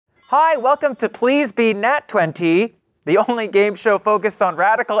Hi, welcome to Please Be Nat 20, the only game show focused on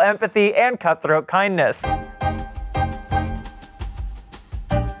radical empathy and cutthroat kindness.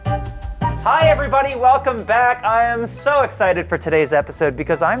 Hi everybody, welcome back. I am so excited for today's episode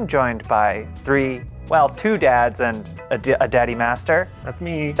because I'm joined by two dads and a daddy master. That's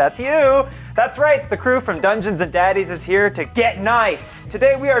me. That's you. That's right, the crew from Dungeons and Daddies is here to get nice.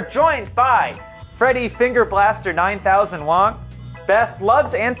 Today we are joined by Freddie Finger Blaster 9000 Wong, Beth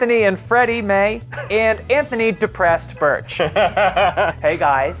Loves Anthony and Freddie May, and Anthony Depressed Burch. Hey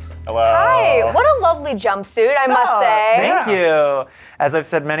guys. Hello. Hi, what a lovely jumpsuit, I must say. Thank you. As I've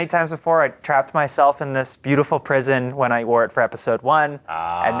said many times before, I trapped myself in this beautiful prison when I wore it for episode 1,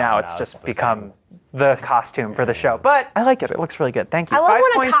 and now it's just become the costume for the show. But I like it. It looks really good. Thank you. I love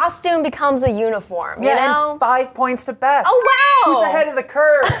when a costume becomes a uniform, you know? And 5 points to Beth. Oh, wow! Who's ahead of the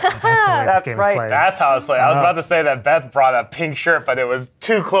curve? That's right. That's how it's played. I was about to say that Beth brought a pink shirt, but it was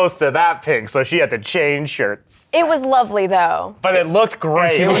too close to that pink, so she had to change shirts. It was lovely, though. But it looked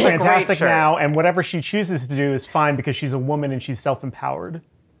great. She looks was a great fantastic shirt. now, and whatever she chooses to do is fine because she's a woman and she's self-empowered.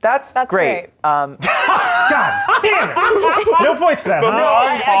 That's great. God damn it! No points for that, huh?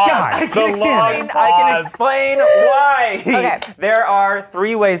 I can explain why. Okay. There are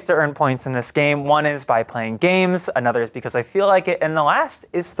 3 ways to earn points in this game. One is by playing games, another is because I feel like it, and the last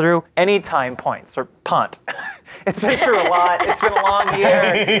is through anytime points, or punt. It's been through a lot. It's been a long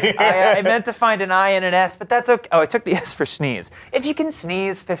year. I meant to find an I and an S, but that's okay. Oh, I took the S for sneeze. If you can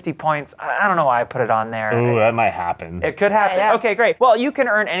sneeze 50 points, I don't know why I put it on there. Ooh, that might happen. It could happen. Yeah. Okay, great. Well, you can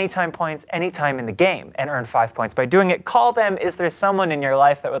earn anytime points anytime in the game and earn 5 points by doing it. Call them. Is there someone in your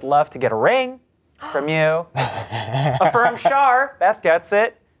life that would love to get a ring from you? Affirm Shar. Beth gets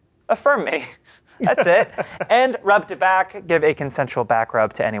it. Affirm me. That's it. And rub to back. Give a consensual back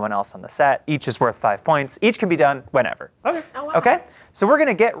rub to anyone else on the set. Each is worth 5 points. Each can be done whenever. Okay. Oh, wow. Okay? So we're going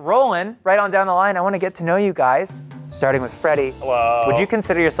to get rolling right on down the line. I want to get to know you guys, starting with Freddie. Hello. Would you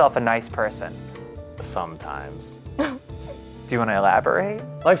consider yourself a nice person? Sometimes. Do you want to elaborate?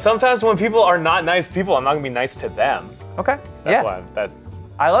 Like sometimes when people are not nice people, I'm not gonna be nice to them. Okay. That's why. That's.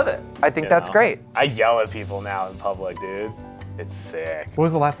 I love it. I think that's great. I yell at people now in public, dude. It's sick. What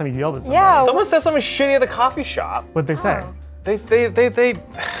was the last time you yelled at somebody? Yeah. Someone said something shitty at the coffee shop. What'd they say? They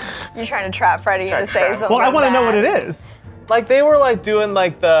You're trying to trap Freddie Trying to to say trap him. something Well, I want to know what bad. it is. like they were like doing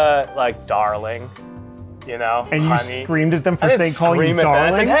like the darling, you know, And you honey. screamed at them for I didn't saying calling you scream at them.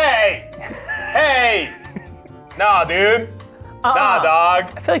 darling? I said, hey, nah, dude, nah,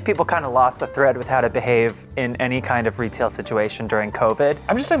 dog. I feel like people kind of lost the thread with how to behave in any kind of retail situation during COVID.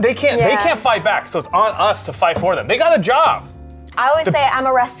 I'm just saying they can't Yeah. fight back, so it's on us to fight for them. They got a job. I always say I'm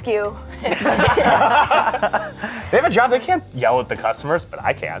a rescue. They have a job. They can't yell at the customers, but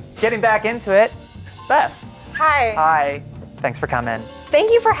I can. Getting back into it, Beth. Hi. Hi. Thanks for coming.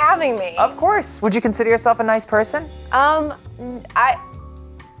 Thank you for having me. Of course. Would you consider yourself a nice person? I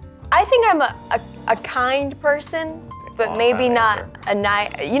think I'm a kind person, but Long maybe time not answer. a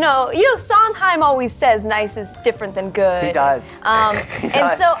nice. You know, Sondheim always says nice is different than good. He does. He And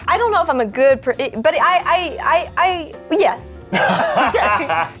does. so I don't know if I'm a good, but yes.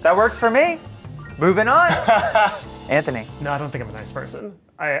 That works for me. Moving on. Anthony. No, I don't think I'm a nice person.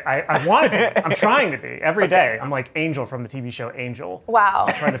 I want to be. I'm trying to be every day. I'm like Angel from the TV show Angel. Wow.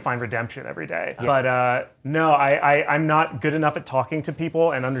 Trying to find redemption every day. But no, I'm not good enough at talking to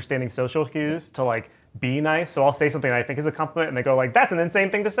people and understanding social cues to like be nice. So I'll say something I think is a compliment and they go like, that's an insane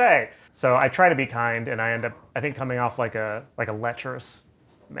thing to say. So I try to be kind and I end up, I think, coming off like a lecherous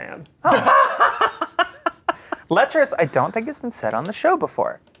man. Lecherous, I don't think has been said on the show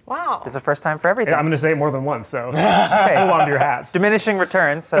before. Wow. It's the first time for everything. I'm going to say it more than once, so Okay. hold on to your hats. Diminishing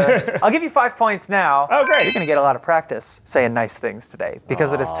returns. So I'll give you 5 points now. Oh, great. You're going to get a lot of practice saying nice things today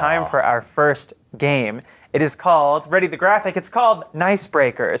because it is time for our first game. It is called, ready the graphic, it's called Nice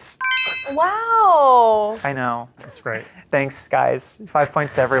Breakers. Wow. I know. That's great. Thanks, guys. 5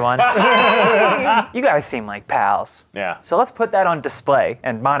 points to everyone. You guys seem like pals. Yeah. So let's put that on display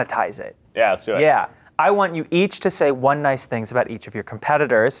and monetize it. Yeah, let's do it. Yeah. I want you each to say 1 nice things about each of your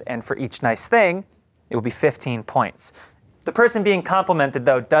competitors, and for each nice thing, it will be 15 points. The person being complimented,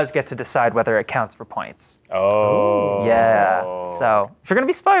 though, does get to decide whether it counts for points. Oh. Yeah. So if you're going to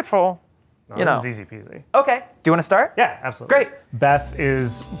be spiteful, you know. This is easy peasy. Okay. Do you want to start? Yeah, absolutely. Great. Beth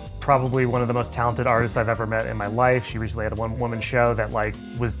is probably one of the most talented artists I've ever met in my life. She recently had a one-woman show that like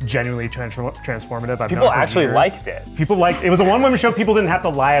was genuinely transformative. People actually liked it. People liked it. Was a one-woman show people didn't have to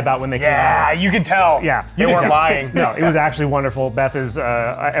lie about when they came Yeah, out. you can tell. Yeah, They you can weren't tell. lying. No, it was actually wonderful. Beth is,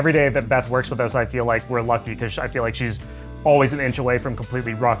 every day that Beth works with us, I feel like we're lucky because I feel like she's always an inch away from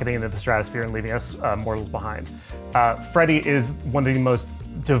completely rocketing into the stratosphere and leaving us mortals behind. Freddie is one of the most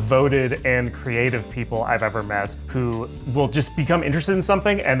devoted and creative people I've ever met, who will just become interested in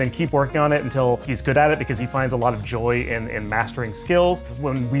something and then keep working on it until he's good at it, because he finds a lot of joy in mastering skills.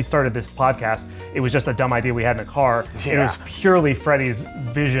 When we started this podcast, it was just a dumb idea we had in a car. Yeah. It was purely Freddie's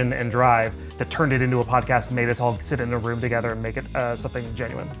vision and drive that turned it into a podcast, made us all sit in a room together and make it something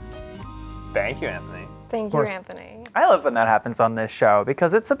genuine. Thank you, Anthony. Thank you, course. Anthony. I love when that happens on this show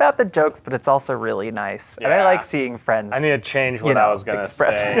because it's about the jokes, but it's also really nice. And I Yeah. like seeing friends. I need to change what you know, I was gonna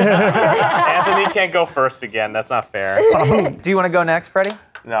express. say. Anthony can't go first again. That's not fair. Do you want to go next, Freddie?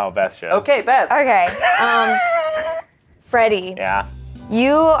 No, Beth should. Okay, Beth. Okay. Freddie, Yeah.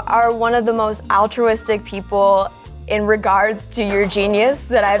 you are one of the most altruistic people in regards to your genius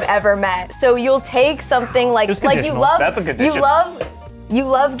that I've ever met. So you'll take something like It was you conditional. love That's a condition. you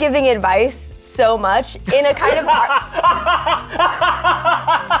love giving advice so much in a kind of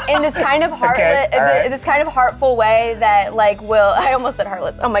in this kind of Okay, all right. this kind of heartful way that like will I almost said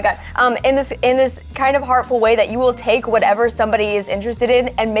heartless. Oh my god. In this kind of heartful way that you will take whatever somebody is interested in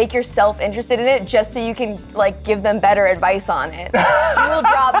and make yourself interested in it just so you can like give them better advice on it. You will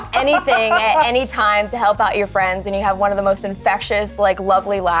drop anything at any time to help out your friends, and you have one of the most infectious, like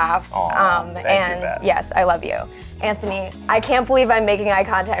lovely laughs. Aw, thank you, and Beth. yes, I love you. Anthony, I can't believe I'm making eye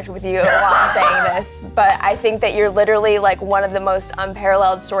contact with you while I'm saying this, but I think that you're literally like one of the most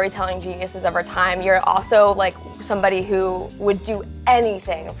unparalleled storytelling geniuses of our time. You're also like somebody who would do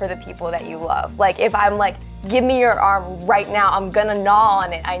anything for the people that you love. Like if I'm like, give me your arm right now, I'm gonna gnaw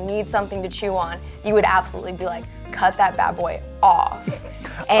on it, I need something to chew on, you would absolutely be like, cut that bad boy off.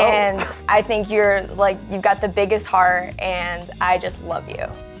 And I think you're like, you've got the biggest heart, and I just love you.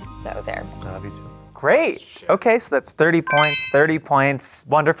 So there. I love you too. Great. Okay, so that's 30 points, 30 points.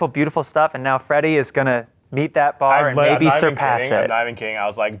 Wonderful, beautiful stuff. And now Freddie is going to meet that bar and maybe surpass I'm it. not even kidding. I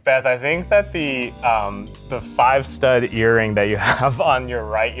was like, Beth, I think that the 5-stud earring that you have on your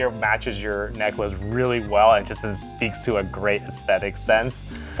right ear matches your necklace really well, and just speaks to a great aesthetic sense.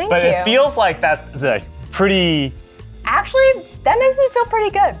 Thank but you. it feels like that's a pretty. Actually, that makes me feel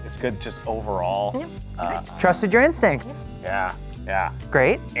pretty good. It's good just overall. Trusted your instincts. Yeah, yeah.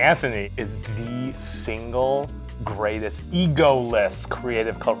 Great. Anthony is the single greatest egoless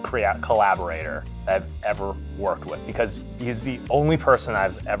creative collaborator that I've ever worked with, because he's the only person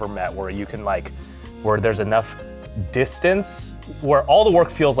I've ever met where you can where there's enough distance where all the work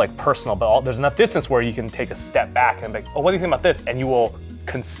feels like personal, but there's enough distance where you can take a step back and be like, oh, what do you think about this? And you will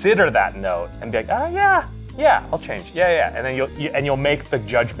consider that note and be like, oh yeah, I'll change. Yeah. And then you'll make the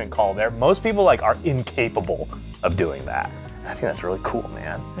judgment call there. Most people are incapable of doing that. And I think that's really cool,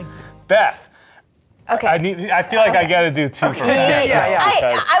 man. Thank you. Beth. Okay. I feel like I gotta do 2 for Beth.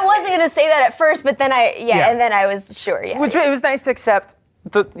 Yeah. I wasn't gonna say that at first, but then and then I was sure. Yeah. Which it was nice to accept,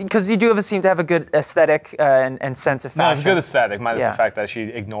 because you do seem to have a good aesthetic and sense of fashion. No, it's a good aesthetic, minus Yeah. the fact that she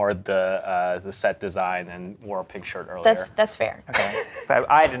ignored the set design and wore a pink shirt earlier. That's fair. Okay.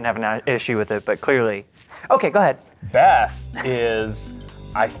 I didn't have an issue with it, but clearly. Okay, go ahead. Beth is,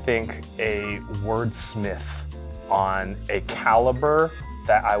 I think, a wordsmith on a caliber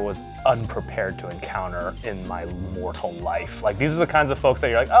that I was unprepared to encounter in my mortal life. These are the kinds of folks that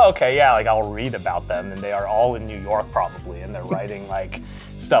you're like, oh, okay, yeah, I'll read about them, and they are all in New York probably, and they're writing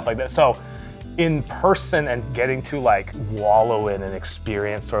stuff like that. So in person and getting to wallow in and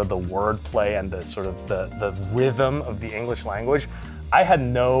experience sort of the wordplay and the sort of the rhythm of the English language, I had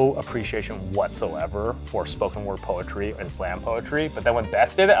no appreciation whatsoever for spoken word poetry and slam poetry, but then when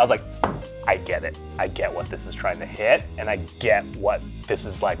Beth did it, I was like, I get it. I get what this is trying to hit, and I get what this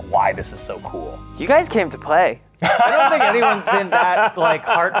is why this is so cool. You guys came to play. I don't think anyone's been that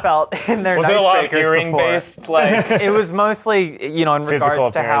heartfelt in their Was it a lot of icebreakers hearing before. based? It was mostly, in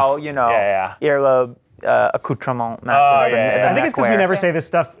regards to how, earlobe accoutrement matches the I think it's because we neckwear. never say this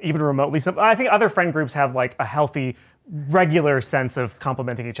stuff even remotely. I think other friend groups have a healthy, regular sense of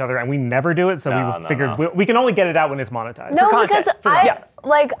complimenting each other, and we never do it. So we figured we can only get it out when it's monetized. No, content. because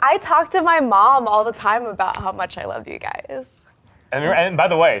I talk to my mom all the time about how much I love you guys. And by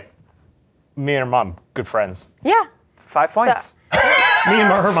the way, me and her mom, good friends. Yeah. 5 points. Me and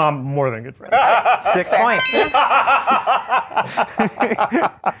her mom, more than good friends. 6 points.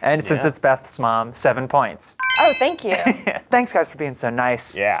 And since it's Beth's mom, 7 points. Oh, thank you. Thanks, guys, for being so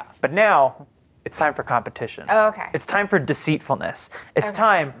nice. Yeah. But now, it's time for competition. Oh, okay. It's time for deceitfulness. It's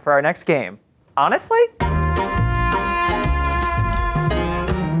time for our next game. Honestly,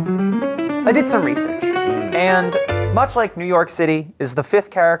 I did some research. And much like New York City is the 5th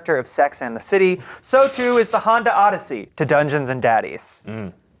character of Sex and the City, so too is the Honda Odyssey to Dungeons and Daddies.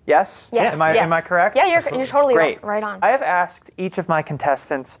 Yes? Yes. Am I correct? Yeah, you're totally Great. right on. I have asked each of my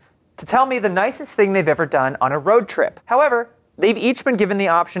contestants to tell me the nicest thing they've ever done on a road trip. However, they've each been given the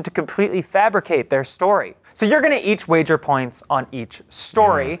option to completely fabricate their story. So you're going to each wager points on each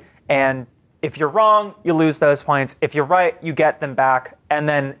story, and if you're wrong, you lose those points. If you're right, you get them back, and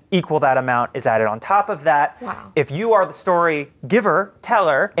then equal that amount is added on top of that. Wow. If you are the story giver,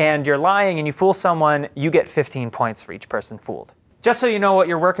 teller, and you're lying and you fool someone, you get 15 points for each person fooled. Just so you know what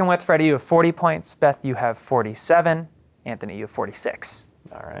you're working with, Freddie, you have 40 points. Beth, you have 47. Anthony, you have 46.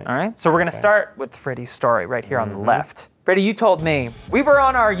 All right. All right, so we're gonna start with Freddie's story right here on the left. Freddie, you told me, we were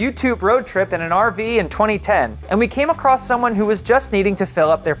on our YouTube road trip in an RV in 2010, and we came across someone who was just needing to fill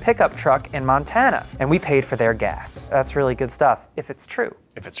up their pickup truck in Montana, and we paid for their gas. That's really good stuff, if it's true.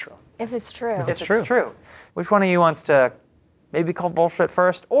 If it's true. If it's true. If it's true. Which one of you wants to maybe call bullshit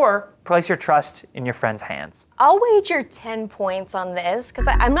first, or place your trust in your friend's hands? I'll wager 10 points on this because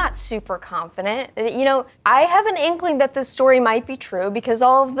I'm not super confident. You know, I have an inkling that this story might be true because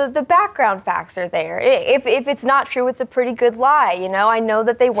all of the background facts are there. If it's not true, it's a pretty good lie. You know, I know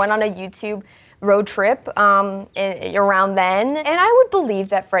that they went on a YouTube road trip around then, and I would believe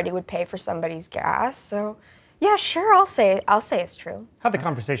that Freddie would pay for somebody's gas. So, yeah, sure, I'll say it's true. How'd the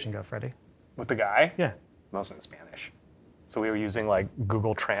conversation go, Freddie? With the guy? Yeah. Mostly in Spanish. So we were using like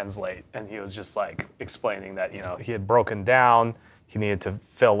Google Translate, and he was just like explaining that, you know, he had broken down, he needed to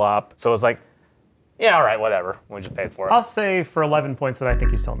fill up. So it was like, yeah, all right, whatever. We just paid for it. I'll say for 11 points that I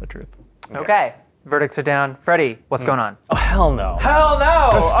think he's telling the truth. Okay, verdicts are down. Freddie, what's going on? Oh, hell no. Hell no!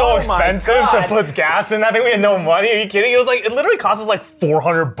 It was so Oh my expensive to God. put gas in that thing. We had no money. Are you kidding? It was like, it literally cost us like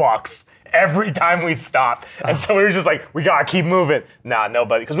 $400 every time we stopped. And so we were just like, we gotta keep moving. Nah,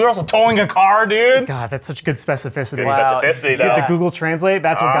 nobody. Because we were also towing a car, dude. God, that's such good specificity. Good Wow. specificity, Get though. the Google Translate,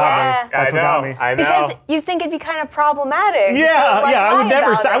 that's what got Yeah. me. That's I what got know. me. I know. Because you think it'd be kind of problematic. to, Yeah, like, I would lie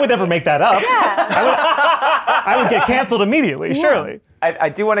never about I would it. never make that up. I would get canceled immediately, surely. I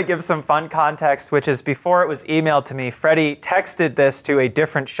do want to give some fun context, which is before it was emailed to me, Freddie texted this to a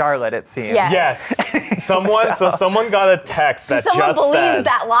different Charlotte, it seems. Yes. Yes. Someone got a text that Someone just believes says,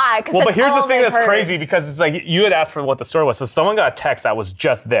 that lie. Well, but here's the thing that's heard. crazy because it's like you had asked for what the story was. So someone got a text that was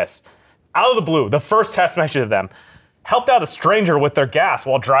just this. Out of the blue, the first text message to them, helped out a stranger with their gas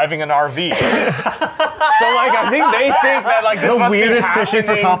while driving an RV. So like I think they think that like this The must weirdest be fishing for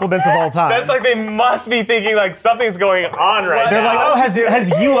happening. compliments of all time. That's like they must be thinking like something's going on right They're now. like, oh, has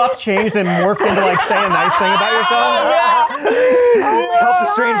you up changed and morphed into like say a nice thing about yourself? Help the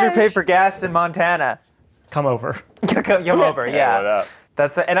stranger pay for gas in Montana. Come over. Come over, yeah. what up?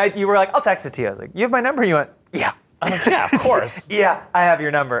 That's and you were like, I'll text it to you. I was like, you have my number? You went, yeah. I'm like, yeah, of course. Yeah, I have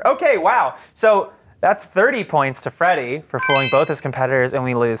your number. Okay, wow. So that's 30 points to Freddie for fooling both his competitors, and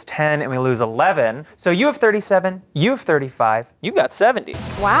we lose 10 and we lose 11. So you have 37, you have 35, you've got 70.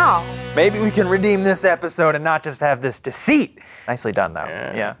 Wow. Maybe we can redeem this episode and not just have this deceit. Nicely done, though.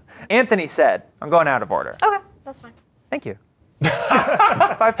 Yeah. Anthony said, I'm going out of order. Okay, that's fine. Thank you. 5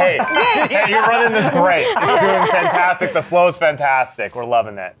 Hey, points. hey, you're running this great. It's doing fantastic. The flow's fantastic. We're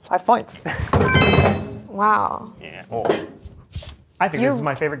loving it. 5 points. Wow. Yeah. Oh. I think this is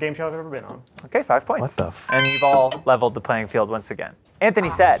my favorite game show I've ever been on. Okay, 5 points. What the f- And you've all leveled the playing field once again.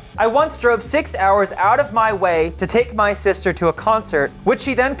 Anthony said, I once drove 6 hours out of my way to take my sister to a concert, which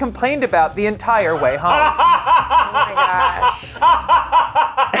she then complained about the entire way home. Oh my gosh.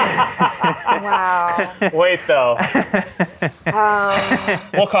 Wow. Wait, though.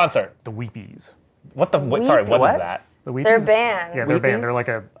 What concert? The Weepies. What the? Wait, sorry, what What? is that? The Weepies? They're a band. Yeah, they're a band. They're Weepies?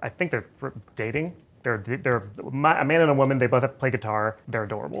 like I think they're dating. They're a man and a woman. They both play guitar. They're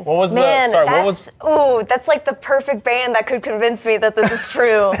adorable. What was Man, the? Sorry, that's, what was? that's like the perfect band that could convince me that this is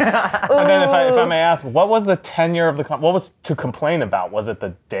true. And then, if I may ask, what was the tenure of the? What was to complain about? Was it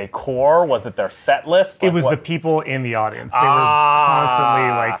the decor? Was it their set list? It Like, was what- the people in the audience. They were constantly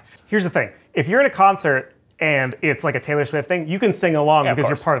like, here's the thing. If you're in a concert and it's like a Taylor Swift thing, you can sing along Yeah, of because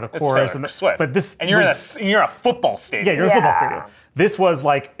you're course. part of the It's chorus. Taylor And Swift. But this, and you're this, in a football stadium. yeah, you're in a football Yeah. stadium. This was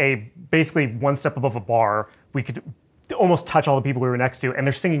like basically one step above a bar. We could almost touch all the people we were next to, and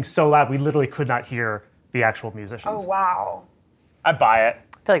they're singing so loud we literally could not hear the actual musicians. Oh, wow. I buy it.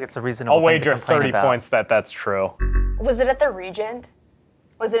 I feel like it's a reasonable I'll thing to wager complain 30 about. points that that's true. Was it at the Regent?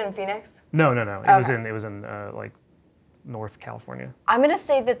 Was it in Phoenix? No. It was Okay. in like North California. I'm going to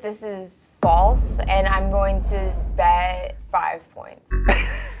say that this is false, and I'm going to bet 5 points.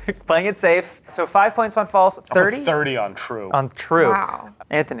 Playing it safe. So 5 points on false, 30 30 on true. on true. Wow.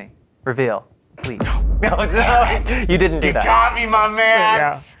 Anthony, reveal. please. No, you didn't do that. Got me, my man.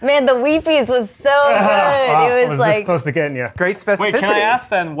 Yeah. Man, the Weepies was so good. Wow, It was this like close to getting you. Great specificity. Wait, can I ask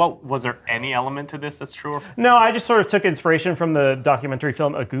then, what was there any element to this that's true? Or No, I just sort of took inspiration from the documentary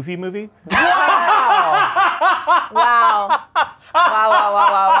film A Goofy Movie. wow.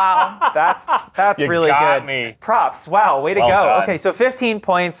 Wow. That's You really got good. me. Props. Wow, way to Well go. done. Okay, so 15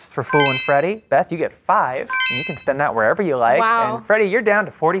 points for Fool and Freddie. Beth, you get 5, and you can spend that wherever you like. Wow. And Freddie, you're down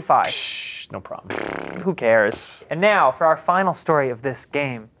to 45. Shh, no problem. Who cares? And now for our final story of this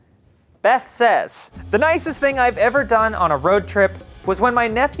game. Beth says, the nicest thing I've ever done on a road trip was when my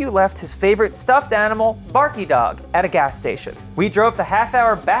nephew left his favorite stuffed animal, Barky Dog, at a gas station. We drove the half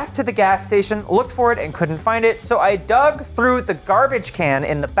hour back to the gas station, looked for it and couldn't find it, so I dug through the garbage can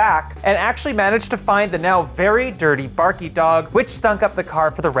in the back and actually managed to find the now very dirty Barky Dog, which stunk up the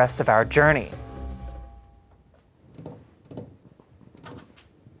car for the rest of our journey.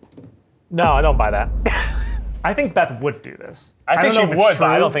 No, I don't buy that. I think Beth would do this. I think don't know she if it's would, but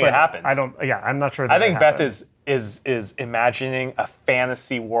I true, don't think it happened. I'm not sure that I think it Beth happened. is imagining a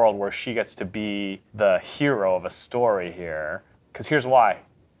fantasy world where she gets to be the hero of a story here. Because here's why.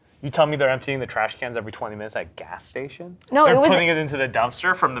 You tell me they're emptying the trash cans every 20 minutes at a gas station? No, they're it was- putting it into the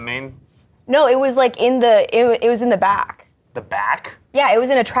dumpster from the main, No, it was like it was in the back. the back? Yeah, it was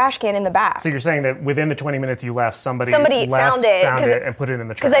in a trash can in the back. So you're saying that within the 20 minutes you left, somebody Found found it, and put it in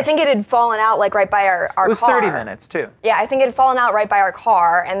the trash? Because I think it had fallen out like right by our car. It was 30 minutes too. Yeah, I think it had fallen out right by our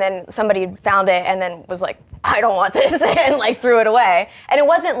car, and then somebody found it and then was like, I don't want this, and like threw it away. And it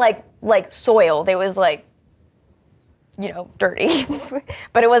wasn't like soiled. It was like, dirty.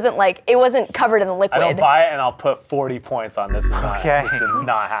 But it wasn't covered in the I liquid. don't buy it, and I'll put 40 points on this. Okay. This did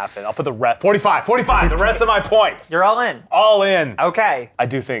not happen. I'll put the rest. 45, the rest of my points. You're all in. All in. Okay. I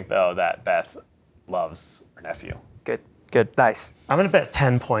do think, though, that Beth loves her nephew. Good, nice. I'm going to bet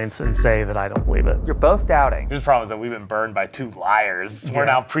 10 points and say that I don't believe it. You're both doubting. Here's the problem is that we've been burned by 2 liars. We're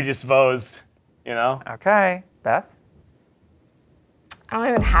Yeah. now predisposed, you know? Okay, Beth? I don't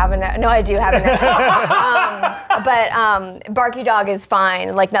even have a no, I do have a but Barky Dog is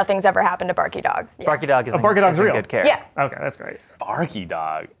fine. Like nothing's ever happened to Barky Dog. Yeah. Barky Dog is Barky Dog's in real. good care. Yeah. Okay, that's great. Barky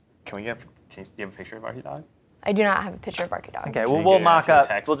Dog. Do you have a picture of Barky Dog? I do not have a picture of Barky Dog. Okay, you we'll get it mock after the up.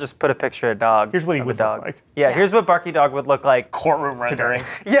 text? We'll just put a picture of a dog. Here's what he of a would dog. look like. Yeah, here's what Barky Dog would look like. Courtroom rendering.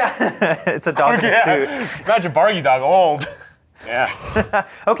 Yeah, it's a dog in a suit. Imagine Barky Dog old. Yeah.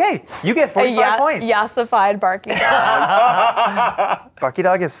 Okay, you get 45 points. Yassified Barky Dog. Barky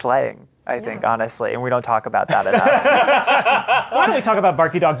Dog is slaying, I think, honestly, and we don't talk about that enough. Why don't we talk about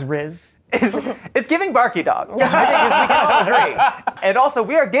Barky Dog's Riz? It's giving Barky Dog. I think we can all agree. And also,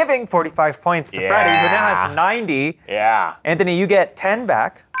 we are giving 45 points to Freddie, who now has 90. Yeah. Anthony, you get 10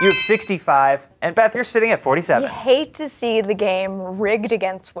 back. You have 65. And Beth, you're sitting at 47. I hate to see the game rigged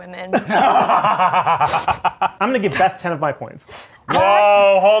against women. I'm going to give Beth 10 of my points.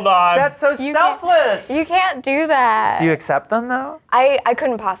 Whoa, hold on. That's so selfless. You can't do that. Do you accept them, though? I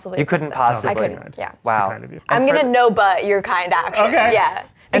couldn't possibly. You couldn't accept them. possibly. I couldn't. Kind. Yeah. It's Wow. too kind of you. I'm for gonna the- no but your kind action. Okay. Yeah.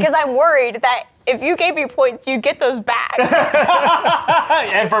 Because I'm worried that if you gave me points, you'd get those back.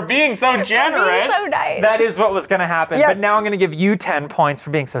 And for being so generous. Being so nice. That is what was going to happen. Yep. But now I'm going to give you 10 points for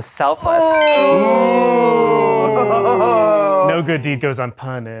being so selfless. No good deed goes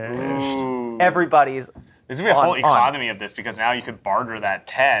unpunished. Everybody's. There's gonna be a whole On. economy of this because now you could barter that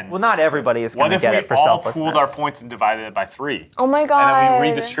 10. Well, not everybody is What going to if get we it for all selflessness. pooled our points and divided it by 3? Oh my And god. then we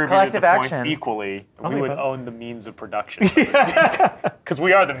redistributed Collective the points action. equally. We Okay, would but- own the means of production, so to speak. Because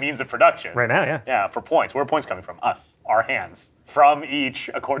we are the means of production. Right now, yeah. Yeah, for points. Where are points coming from? Us, our hands. From each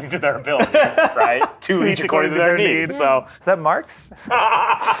according to their ability, right? To each according to their needs. So Is that Marx?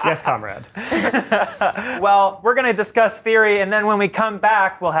 Yes, comrade. Well, we're going to discuss theory, and then when we come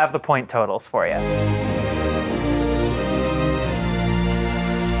back, we'll have the point totals for you.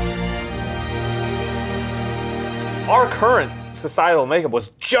 our current societal makeup was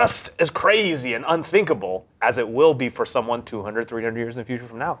just as crazy and unthinkable as it will be for someone 200, 300 years in the future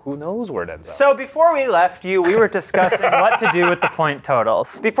from now. Who knows where it ends up? So before we left you, we were discussing what to do with the point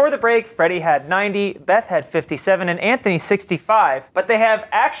totals. Before the break, Freddie had 90, Beth had 57, and Anthony 65. But they have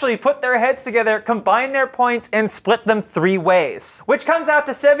actually put their heads together, combined their points, and split them 3 ways, which comes out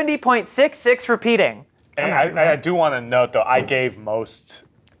to 70.66 repeating. And I do want to note, though, I gave most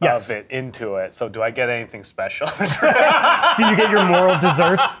Yes. of it into it. So do I get anything special? Do you get your moral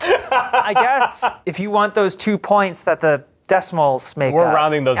desserts? I guess if you want those 2 points that the decimals make We're up.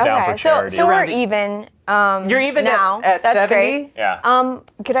 rounding those down Okay, for so charity. we're Rounding. even. You're even now. at That's 70? great. Yeah.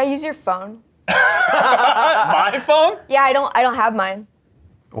 Could I use your phone? My phone? Yeah, I don't have mine.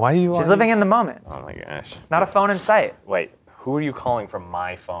 Why do you She's living in the moment, Oh my gosh. not a phone in sight. Wait, who are you calling from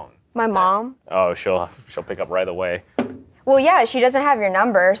my phone? My mom. Oh, she'll pick up right away. Well, yeah, she doesn't have your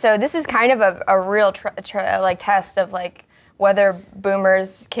number, so this is kind of a real test of like whether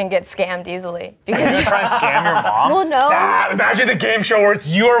boomers can get scammed easily. Because You try and scam your mom? Well, no. Imagine the game show where it's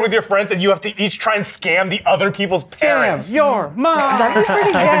you are with your friends and you have to each try and scam the other people's parents. Scam your mom. That'd be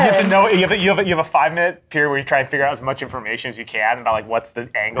pretty good. You have to know. You have a 5-minute period where you try and figure out as much information as you can about like what's the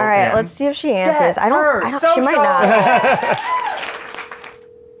angles. All right, let's see if she answers. I don't. She might not.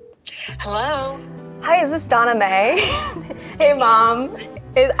 Hello. Hi, is this Donna May? Hey, Mom.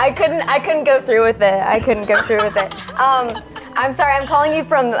 I couldn't go through with it. I'm sorry, I'm calling you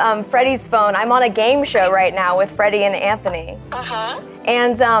from Freddie's phone. I'm on a game show right now with Freddie and Anthony. Uh-huh.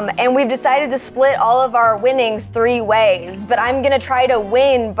 And we've decided to split all of our winnings 3 ways, but I'm gonna try to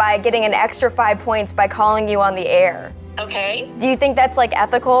win by getting an extra 5 points by calling you on the air. Okay. Do you think that's like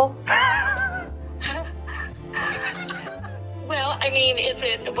ethical? Well, I mean, is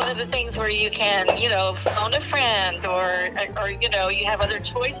it one of the things where you can, phone a friend or you have other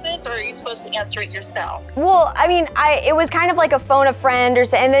choices, or are you supposed to answer it yourself? Well, I mean, it was kind of like a phone a friend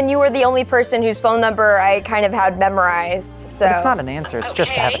and then you were the only person whose phone number I kind of had memorized. So But it's not an answer. It's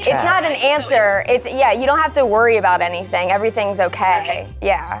just to have a Okay. chat. It's not an answer. You don't have to worry about anything. Everything's okay.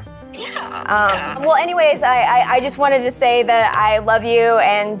 Yeah. Yeah. Well, anyways, I just wanted to say that I love you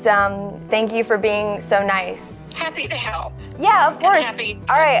and thank you for being so nice. Happy to help. Yeah, of course. Happy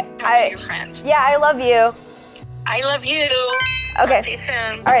to All right. talk to your friend. Yeah, I love you. I love you. Okay. Talk to you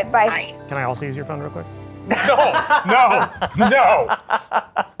soon. All right, bye. Bye. Can I also use your phone real quick? No.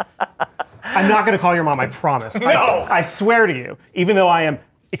 I'm not going to call your mom, I promise. No. I swear to you, even though I am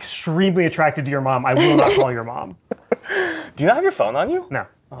extremely attracted to your mom, I will not call your mom. Do you not have your phone on you? No.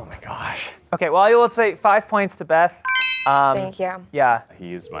 Oh my gosh. Okay, well, I will say 5 points to Beth. Thank you. Yeah. He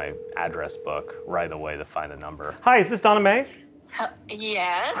used my address book right away to find a number. Hi, is this Donna May?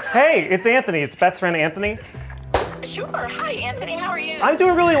 Yes. Hey, it's Anthony. It's Beth's friend Anthony. Sure. Hi, Anthony. How are you? I'm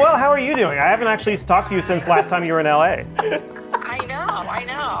doing really well. How are you doing? I haven't actually talked to you since last time you were in LA. I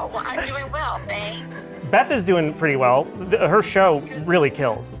know. Well, I'm doing well, thanks. Beth is doing pretty well. Her show really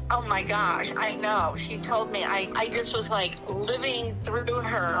killed. Oh my gosh, I know. She told me, I just was like living through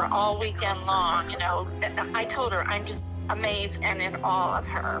her all weekend long, I told her I'm just amazed and in awe of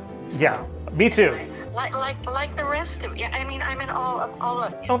her. Yeah, me too. Like the rest of you. I mean, I'm in awe of all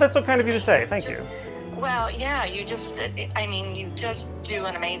of you. Oh, that's so kind of you to say. Thank you. Well, yeah, you just do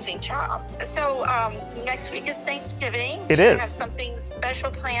an amazing job. So next week is Thanksgiving. It Do you is. have something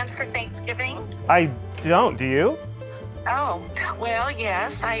special planned for Thanksgiving? I don't, do you? Oh, well,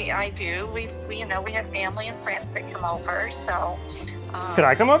 yes, I do. We have family and friends that come over, so. Could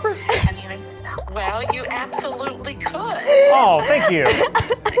I come over? I mean, well, you absolutely could. Oh, thank you.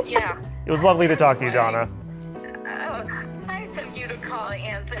 Yeah. It was lovely to talk to you, Donna. Oh, nice of you to call,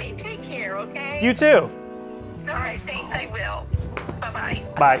 Anthony. Take care, okay? You too. All right, thanks, I will. Bye-bye.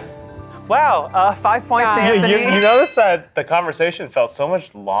 Bye. Wow, 5 points to Anthony. You notice that the conversation felt so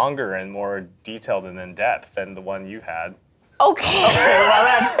much longer and more detailed and in depth than the one you had. Okay.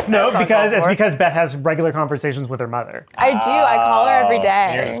 No, because Beth has regular conversations with her mother. I do. I call her every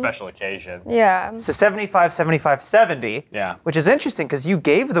day. Here's a special occasion. Yeah. So 75, 75, 70. Yeah. Which is interesting because you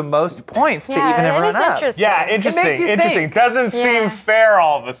gave the most points to even that run is up. interesting. Yeah, interesting. makes you Interesting. think. Doesn't Yeah. seem fair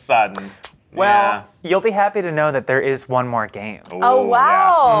all of a sudden. Well, you'll be happy to know that there is one more game. Yeah. Oh, Ooh,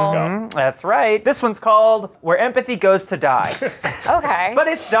 wow. Yeah, let's go. That's right. This one's called Where Empathy Goes to Die. Okay. But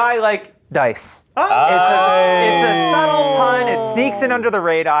it's die like dice. Oh. It's a subtle pun. It sneaks in under the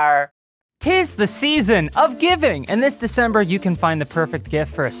radar. 'Tis the season of giving, and this December you can find the perfect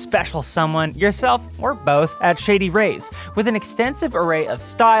gift for a special someone, yourself or both, at Shady Rays. With an extensive array of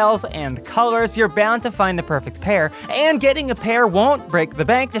styles and colors, you're bound to find the perfect pair, and getting a pair won't break the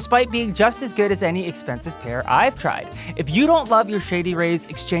bank despite being just as good as any expensive pair I've tried. If you don't love your Shady Rays,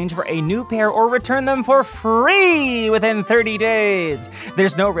 exchange for a new pair or return them for free within 30 days.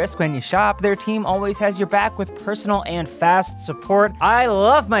 There's no risk when you shop. Their team always has your back with personal and fast support. I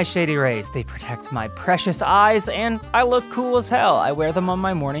love my Shady Rays. They protect my precious eyes, and I look cool as hell. I wear them on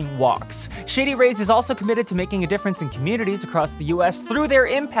my morning walks. Shady Rays is also committed to making a difference in communities across the US through their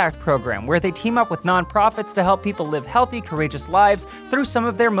Impact program, where they team up with nonprofits to help people live healthy, courageous lives through some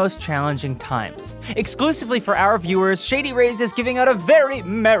of their most challenging times. Exclusively for our viewers, Shady Rays is giving out a very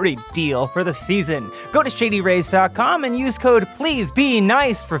merry deal for the season. Go to shadyrays.com and use code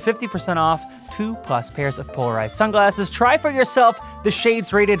PLEASEBENICE for 50% off 2+ pairs of polarized sunglasses. Try for yourself the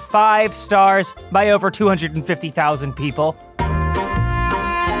shades rated 5 stars by over 250,000 people.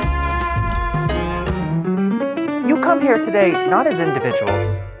 You come here today not as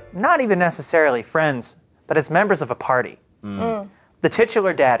individuals, not even necessarily friends, but as members of a party. The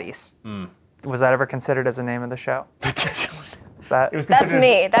Titular Daddies. Was that ever considered as a name of the show? Is that? It was That's considered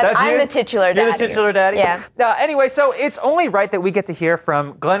me. I'm you? the titular daddy. You're the titular daddy? Yeah. Anyway, so it's only right that we get to hear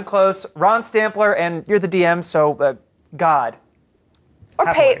from Glenn Close, Ron Stampler, and you're the DM, so God. Or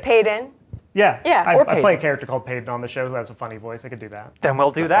Happily. Peyton. Yeah. Yeah, I or play a Peyton. character called Peyton on the show who has a funny voice. I could do that. Then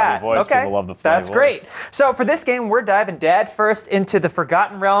we'll do The that. funny voice, Okay. people love the funny That's voice. great. So for this game, we're diving dead first into the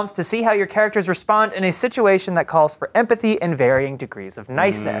Forgotten Realms to see how your characters respond in a situation that calls for empathy and varying degrees of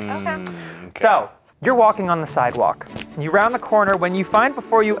niceness. Okay. So, you're walking on the sidewalk. You round the corner when you find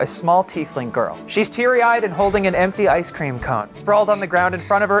before you a small tiefling girl. She's teary-eyed and holding an empty ice cream cone. Sprawled on the ground in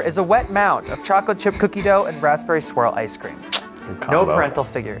front of her is a wet mound of chocolate chip cookie dough and raspberry swirl ice cream. No parental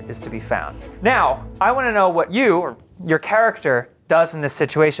figure is to be found. Now, I want to know what you, or your character, does in this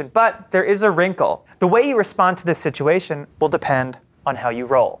situation, but there is a wrinkle. The way you respond to this situation will depend on how you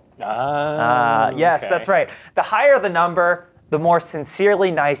roll. Yes, okay. that's right. The higher the number, the more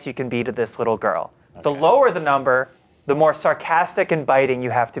sincerely nice you can be to this little girl. The lower the number, the more sarcastic and biting you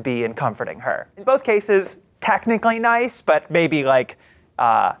have to be in comforting her. In both cases, technically nice, but maybe like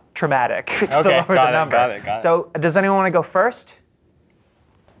traumatic. The lower the number. got it. So, does anyone want to go first?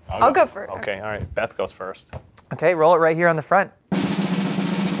 I'll go first. Okay, all right. Beth goes first. Okay, roll it right here on the front.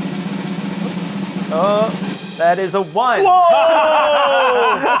 Oh, that is a 1.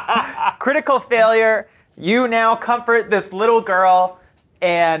 Whoa! Critical failure. You now comfort this little girl,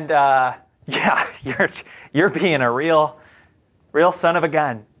 and yeah, you're being a real son of a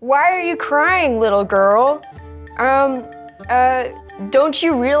gun. Why are you crying, little girl? Don't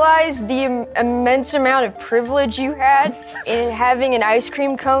you realize the immense amount of privilege you had in having an ice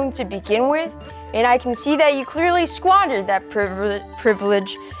cream cone to begin with? And I can see that you clearly squandered that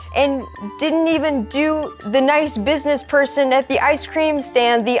privilege and didn't even do the nice business person at the ice cream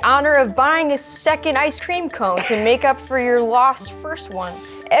stand the honor of buying a second ice cream cone to make up for your lost first one.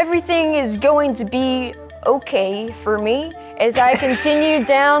 Everything is going to be okay for me as I continue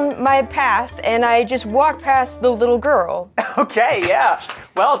down my path and I just walk past the little girl. Okay, yeah.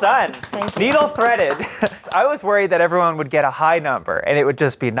 Well done. Thank you. Needle threaded. I was worried that everyone would get a high number and it would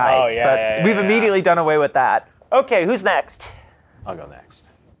just be nice, but we've immediately done away with that. Okay, who's next? I'll go next.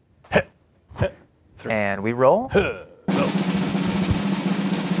 And we roll.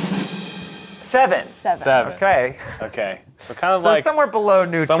 7. 7. Okay. Okay. So kind of So like somewhere below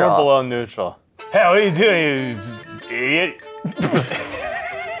neutral. somewhere below neutral. Hey, what are you doing, you idiot?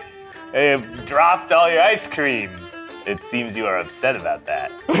 Hey, you dropped all your ice cream. It seems you are upset about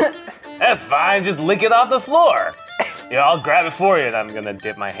that. That's fine, just lick it off the floor. You know, I'll grab it for you, and I'm gonna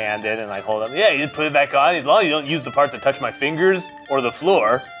dip my hand in and like hold it. Yeah, you just put it back on. As long as you don't use the parts that touch my fingers or the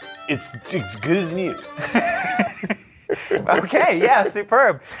floor, it's good as new. Okay, yeah,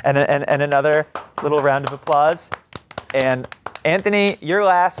 superb. And another little round of applause. And Anthony, you're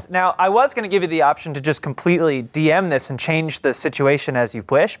last. Now, I was going to give you the option to just completely DM this and change the situation as you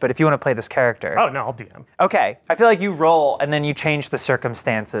wish, but if you want to play this character. Oh, no, I'll DM. Okay, I feel like you roll and then you change the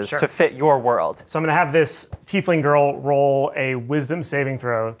circumstances to fit your world. So I'm going to have this tiefling girl roll a wisdom saving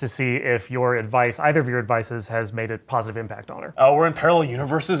throw to see if your advice, either of your advices, has made a positive impact on her. Oh, we're in parallel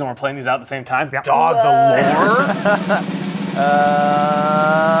universes and we're playing these out at the same time? Yep. Dog, the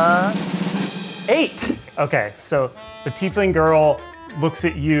lore? 8. Okay, so the tiefling girl looks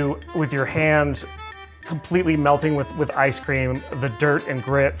at you with your hand completely melting with ice cream, the dirt and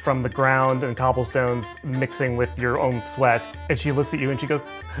grit from the ground and cobblestones mixing with your own sweat. And she looks at you and she goes,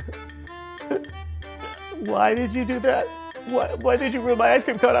 why did you do that? Why did you ruin my ice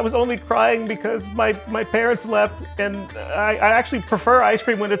cream cone? I was only crying because my parents left and I actually prefer ice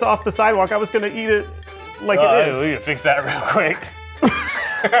cream when it's off the sidewalk. I was gonna eat it like it is. We can fix that real quick.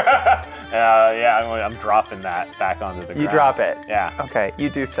 Yeah, I'm dropping that back onto the ground. You drop it. Yeah. Okay, you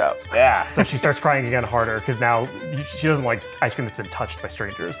do so. Yeah. So she starts crying again harder because now she doesn't like ice cream that's been touched by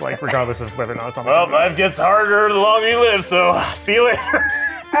strangers, like regardless of whether or not it's on the Well, life gets harder the longer you live, so see you later.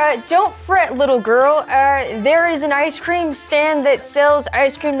 Don't fret, little girl. There is an ice cream stand that sells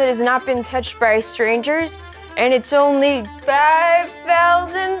ice cream that has not been touched by strangers, and it's only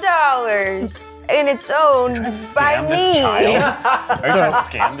 $5,000. And it's owned by Scam me. this child? Are you trying to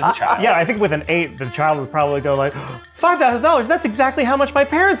scam this child? Yeah, I think with an 8, the child would probably go like, $5,000, that's exactly how much my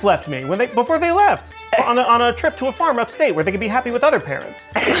parents left me before they left on a trip to a farm upstate where they could be happy with other parents.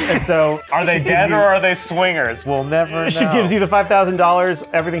 And so Are they dead or are they swingers? We'll never know. she gives you the $5,000,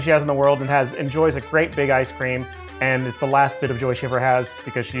 everything she has in the world, and enjoys a great big ice cream, and it's the last bit of joy she ever has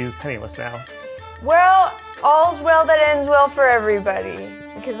because she's penniless now. Well, all's well that ends well for everybody.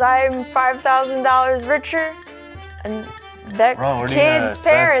 Because I'm $5,000 richer, and that Bro, what are you gonna kid's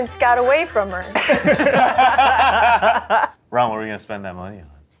spend? parents got away from her. Ron, what are we gonna spend that money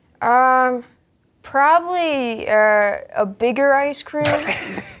on? Probably a bigger ice cream.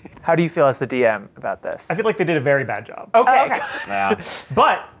 How do you feel as the DM about this? I feel like they did a very bad job. Okay. Okay. Yeah.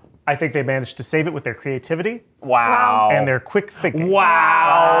 But I think they managed to save it with their creativity Wow. and their quick thinking.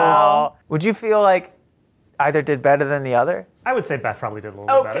 Wow. Would you feel like either did better than the other? I would say Beth probably did a little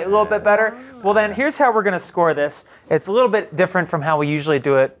bit Okay, better. a little bit better. Well then, here's how we're gonna score this. It's a little bit different from how we usually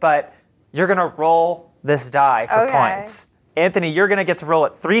do it, but you're gonna roll this die for Okay. points. Anthony, you're gonna get to roll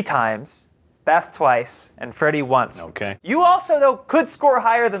it 3 times, Beth twice, and Freddie once. Okay. You also, though, could score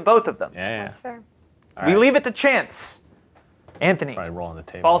higher than both of them. Yeah. That's fair. We leave it to chance. Anthony, Probably rolling the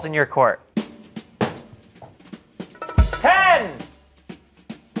table. ball's in your court. 10!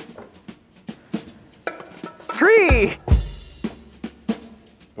 3!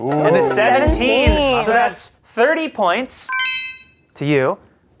 Ooh. And a 17. 17. So that's 30 points to you.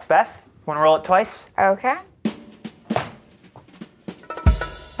 Beth, want to roll it twice? Okay.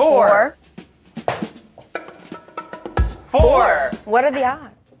 4. 4. What are the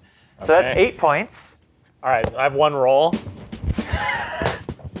odds? So that's Okay. 8 points. All right, I have one roll.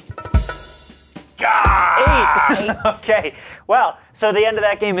 8. Okay. Well, so the end of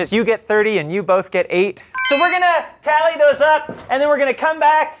that game is you get 30 and you both get 8. So we're gonna tally those up, and then we're gonna come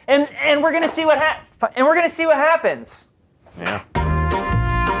back and we're gonna see what happens. Yeah.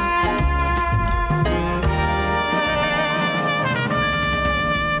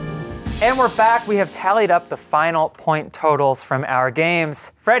 And we're back. We have tallied up the final point totals from our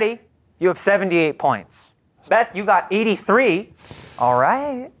games. Freddie, you have 78 points. Beth, you got 83. All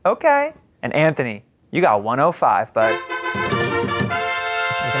right. Okay. And Anthony, you got 105, bud.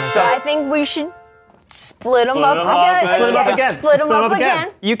 So I think we should split them up them up, again. split 'em up again. Split them Split 'em up up again.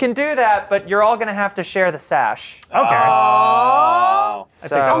 again. you can do that, but you're all gonna have to share the sash. Okay. Oh.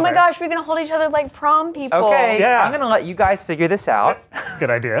 So, that's Oh my fair. gosh, we're gonna hold each other like prom people. okay. Yeah. I'm gonna let you guys figure this out.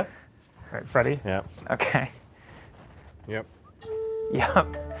 Good idea. All right, Freddie. Yep. Okay. Yep. Yep.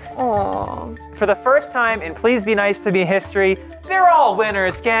 Aw. For the first time in Please Be Nice to Me history, they're all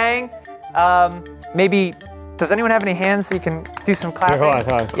winners, gang. Maybe, does anyone have any hands so you can do some clapping? Hold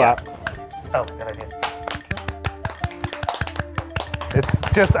on, clap. Oh, good idea. It's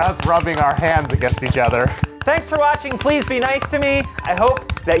just us rubbing our hands against each other. Thanks for watching Please Be Nice to Me. I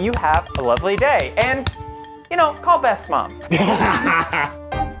hope that you have a lovely day. And, you know, call Beth's mom.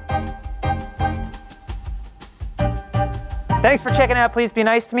 Thanks for checking out Please Be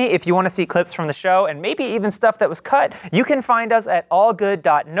Nice to Me. If you want to see clips from the show and maybe even stuff that was cut, you can find us at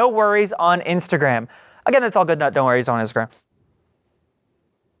allgood.noworries on Instagram. Again, that's allgood.noworries on Instagram.